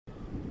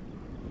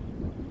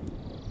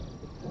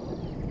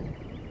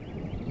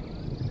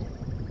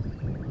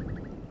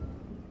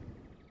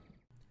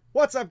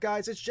What's up,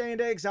 guys? It's J&A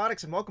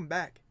Exotics and welcome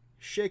back.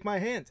 Shake my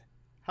hand.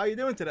 How you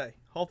doing today?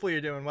 Hopefully you're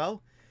doing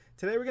well.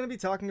 Today we're going to be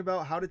talking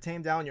about how to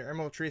tame down your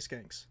Emerald Tree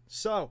Skinks.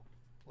 So,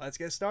 let's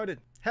get started.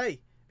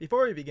 Hey,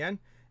 before we begin,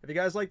 if you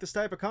guys like this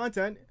type of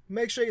content,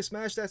 make sure you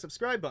smash that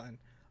subscribe button.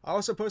 I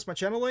also post my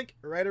channel link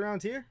right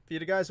around here for you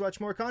to guys watch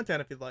more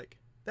content if you'd like.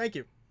 Thank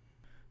you.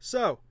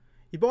 So,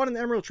 you bought an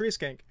Emerald Tree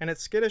Skink and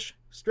it's skittish,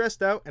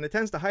 stressed out, and it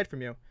tends to hide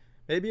from you.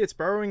 Maybe it's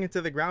burrowing into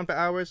the ground for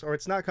hours or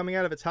it's not coming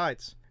out of its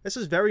hides. This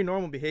is very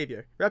normal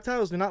behavior.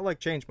 Reptiles do not like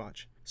change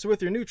much. So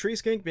with your new tree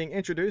skink being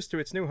introduced to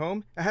its new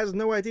home, it has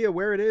no idea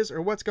where it is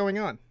or what's going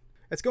on.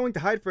 It's going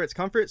to hide for its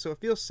comfort so it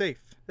feels safe.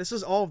 This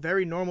is all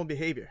very normal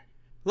behavior.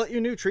 Let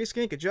your new tree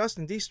skink adjust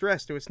and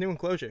de-stress to its new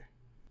enclosure.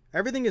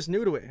 Everything is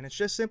new to it and it's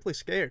just simply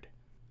scared.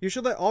 You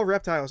should let all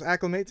reptiles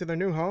acclimate to their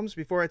new homes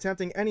before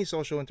attempting any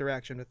social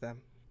interaction with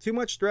them. Too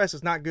much stress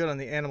is not good on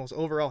the animal's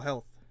overall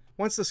health.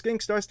 Once the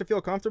skink starts to feel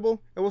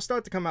comfortable, it will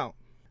start to come out.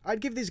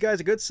 I'd give these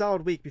guys a good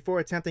solid week before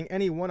attempting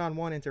any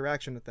one-on-one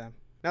interaction with them.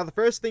 Now the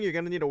first thing you're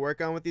going to need to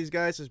work on with these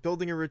guys is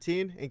building a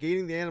routine and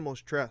gaining the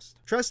animal's trust.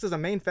 Trust is a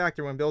main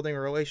factor when building a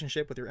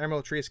relationship with your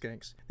Emerald Tree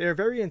Skinks. They are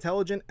very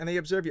intelligent and they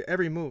observe your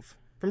every move.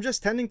 From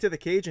just tending to the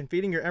cage and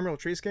feeding your Emerald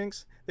Tree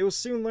Skinks, they will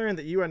soon learn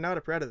that you are not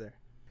a predator.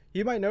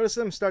 You might notice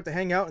them start to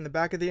hang out in the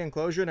back of the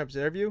enclosure and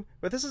observe you,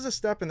 but this is a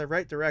step in the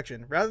right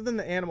direction rather than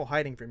the animal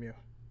hiding from you.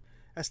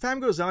 As time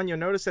goes on, you'll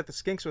notice that the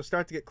skinks will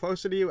start to get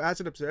closer to you as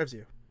it observes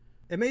you.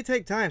 It may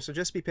take time, so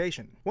just be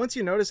patient. Once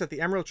you notice that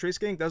the Emerald Tree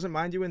Skink doesn't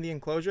mind you in the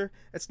enclosure,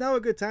 it's now a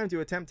good time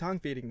to attempt tongue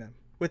feeding them.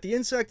 With the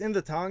insect in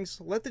the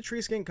tongues, let the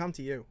tree skink come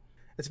to you.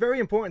 It's very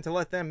important to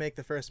let them make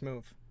the first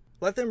move.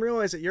 Let them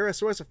realize that you're a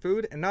source of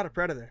food and not a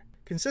predator.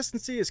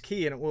 Consistency is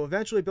key and it will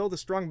eventually build a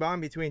strong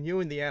bond between you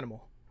and the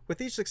animal. With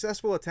each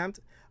successful attempt,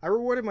 I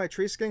rewarded my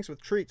tree skinks with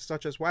treats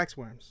such as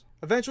waxworms.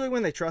 Eventually,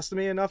 when they trusted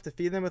me enough to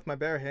feed them with my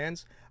bare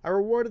hands, I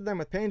rewarded them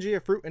with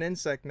Pangea fruit and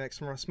insect mix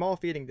from a small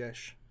feeding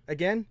dish.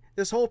 Again,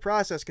 this whole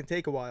process can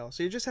take a while,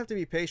 so you just have to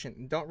be patient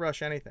and don't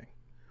rush anything.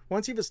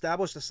 Once you've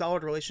established a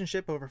solid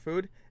relationship over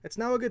food, it's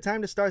now a good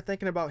time to start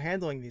thinking about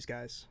handling these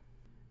guys.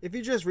 If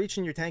you just reach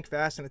in your tank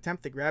fast and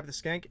attempt to grab the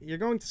skink, you're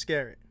going to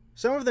scare it.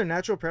 Some of their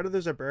natural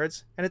predators are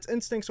birds, and its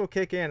instincts will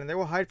kick in and they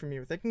will hide from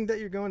you, thinking that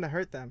you're going to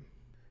hurt them.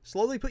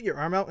 Slowly put your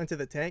arm out into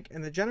the tank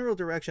in the general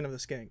direction of the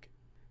skink.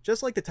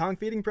 Just like the tongue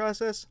feeding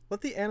process,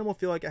 let the animal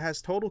feel like it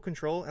has total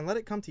control and let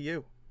it come to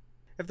you.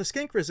 If the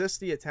skink resists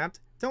the attempt,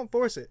 don't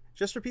force it,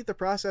 just repeat the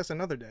process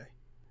another day.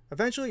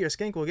 Eventually your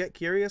skink will get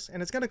curious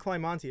and it's going to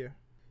climb onto you.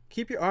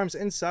 Keep your arms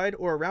inside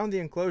or around the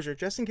enclosure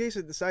just in case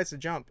it decides to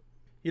jump.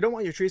 You don't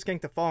want your tree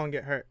skink to fall and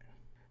get hurt.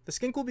 The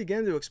skink will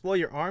begin to explore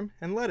your arm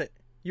and let it.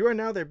 You are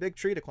now their big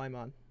tree to climb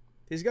on.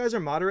 These guys are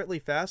moderately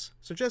fast,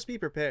 so just be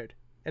prepared.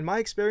 In my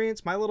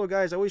experience, my little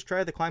guys always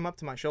try to climb up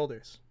to my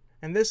shoulders.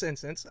 In this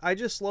instance, I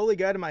just slowly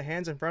guided my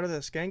hands in front of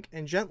the skink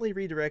and gently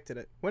redirected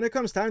it. When it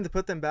comes time to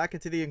put them back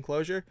into the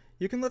enclosure,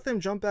 you can let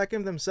them jump back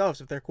in themselves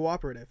if they're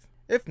cooperative.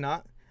 If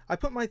not, I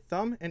put my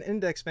thumb and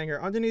index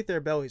finger underneath their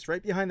bellies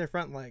right behind their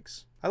front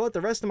legs. I let the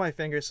rest of my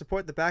fingers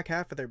support the back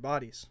half of their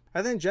bodies.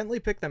 I then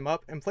gently pick them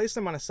up and place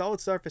them on a solid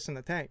surface in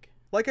the tank.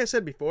 Like I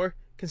said before,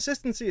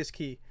 consistency is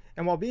key,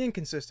 and while being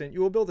consistent,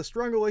 you will build a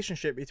strong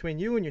relationship between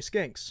you and your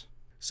skinks.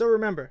 So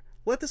remember,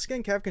 let the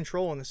skink have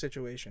control in the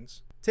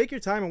situations. Take your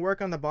time and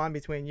work on the bond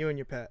between you and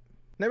your pet.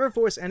 Never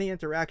force any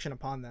interaction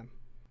upon them.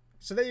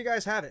 So there you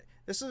guys have it.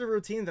 This is a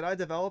routine that I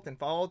developed and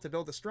followed to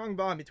build a strong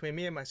bond between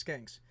me and my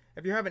skinks.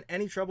 If you're having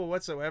any trouble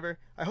whatsoever,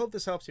 I hope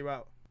this helps you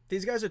out.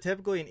 These guys are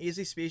typically an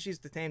easy species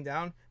to tame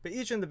down, but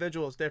each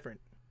individual is different.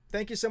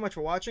 Thank you so much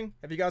for watching.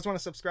 If you guys want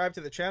to subscribe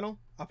to the channel,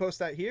 I'll post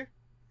that here.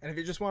 And if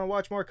you just want to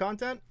watch more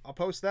content, I'll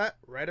post that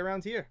right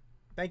around here.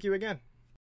 Thank you again.